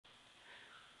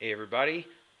Hey everybody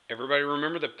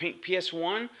remember the pink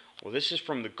PS1? Well, this is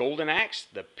from the Golden Axe,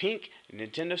 the pink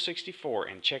Nintendo 64,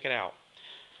 and check it out.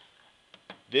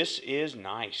 This is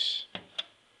nice.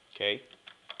 Okay.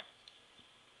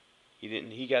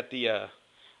 He got the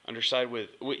underside with,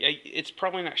 it's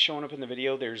probably not showing up in the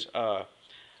video. There's a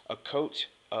coat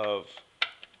of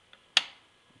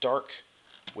dark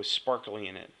with sparkly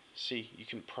in it. See, you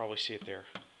can probably see it there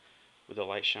with the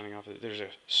light shining off it. There's a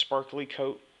sparkly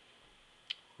coat.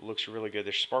 Looks really good.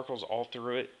 There's sparkles all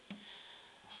through it.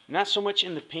 Not so much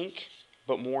in the pink,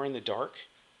 but more in the dark.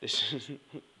 This is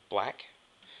black,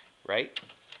 right?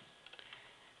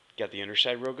 Got the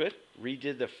underside real good.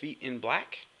 Redid the feet in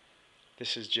black.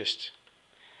 This is just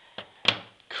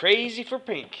crazy for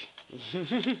pink.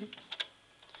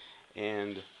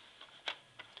 And,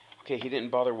 okay, he didn't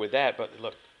bother with that, but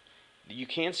look, you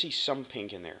can see some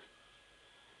pink in there.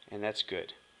 And that's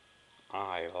good.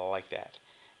 I like that.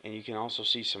 And you can also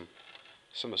see some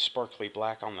of the sparkly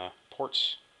black on the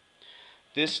ports.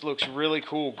 This looks really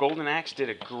cool. Golden Axe did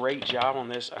a great job on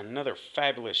this. Another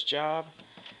fabulous job.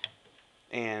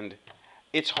 And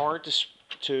it's hard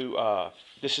to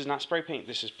this is not spray paint.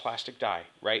 This is plastic dye,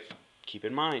 right? Keep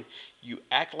in mind, you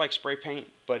act like spray paint,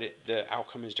 but the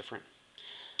outcome is different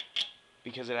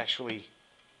because it actually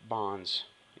bonds.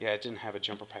 Yeah, it didn't have a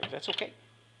jumper pipe. That's okay.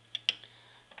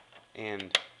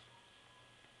 And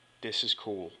this is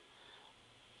cool.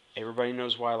 Everybody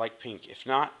knows why I like pink. If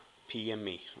not, PM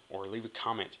me or leave a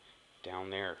comment down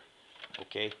there.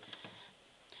 Okay?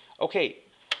 Okay,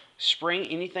 spraying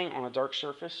anything on a dark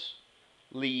surface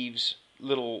leaves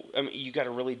little, I mean, you got to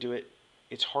really do it.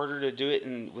 It's harder to do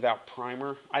it without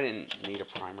primer. I didn't need a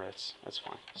primer. That's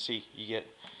fine. See,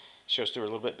 shows through a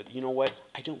little bit, but you know what?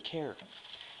 I don't care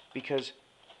because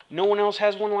no one else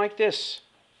has one like this.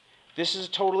 This is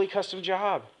a totally custom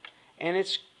job, and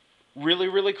it's really,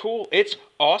 really cool. It's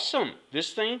awesome.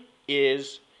 This thing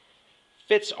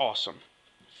fits awesome.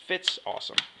 Fits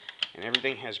awesome. And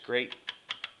everything has great,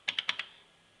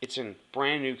 it's in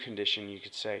brand new condition, you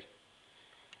could say,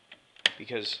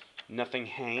 because nothing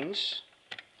hangs.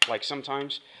 Like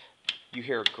sometimes you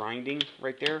hear grinding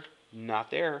right there, not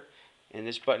there. And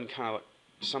this button kind of,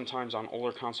 sometimes on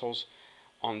older consoles,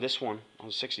 on this one, on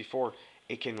the 64,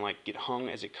 it can like get hung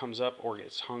as it comes up or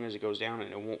gets hung as it goes down,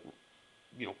 and it won't,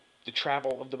 you know, the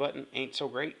travel of the button ain't so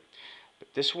great. But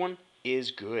this one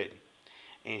is good.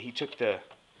 And he took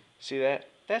see that?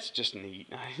 That's just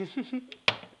neat.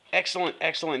 Excellent,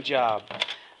 excellent job.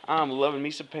 I'm loving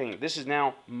me some paint. This is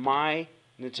now my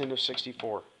Nintendo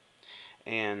 64.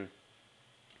 And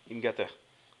even got the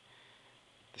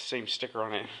same sticker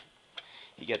on it.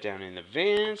 He got down in the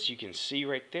vents. You can see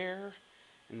right there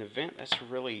in the vent. That's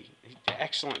really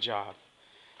excellent job.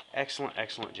 Excellent,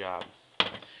 excellent job.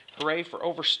 Hooray for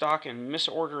overstock and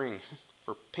misordering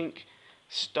for pink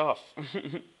stuff.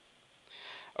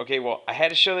 Okay, well, I had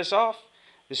to show this off.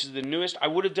 This is the newest. I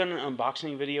would have done an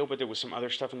unboxing video, but there was some other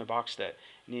stuff in the box that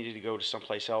needed to go to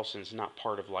someplace else, and it's not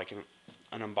part of like an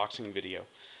unboxing video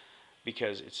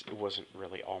because it wasn't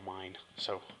really all mine.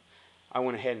 So I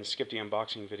went ahead and skipped the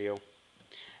unboxing video,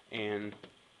 and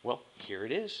well, here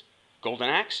it is. Golden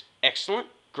Axe, excellent,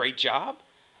 great job.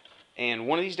 And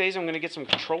one of these days I'm going to get some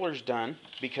controllers done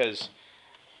because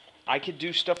I could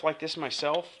do stuff like this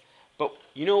myself. But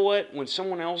you know what? When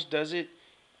someone else does it,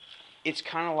 it's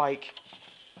kind of like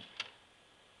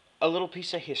a little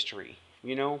piece of history,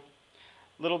 you know?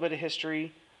 A little bit of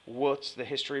history. What's the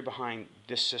history behind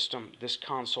this system, this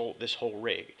console, this whole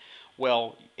rig?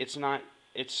 Well, it's not.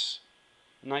 It's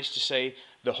nice to say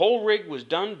the whole rig was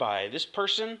done by this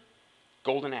person,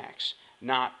 Golden Axe.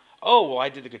 Not, oh, well, I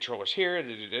did the controllers here,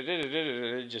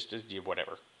 just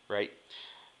whatever, right?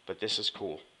 But this is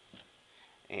cool.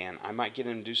 And I might get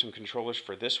him to do some controllers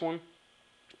for this one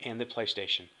and the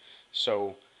PlayStation.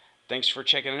 So, thanks for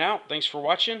checking it out. Thanks for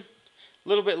watching. A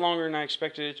little bit longer than I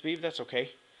expected it to be, but that's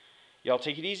okay. Y'all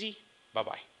take it easy.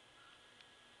 Bye-bye.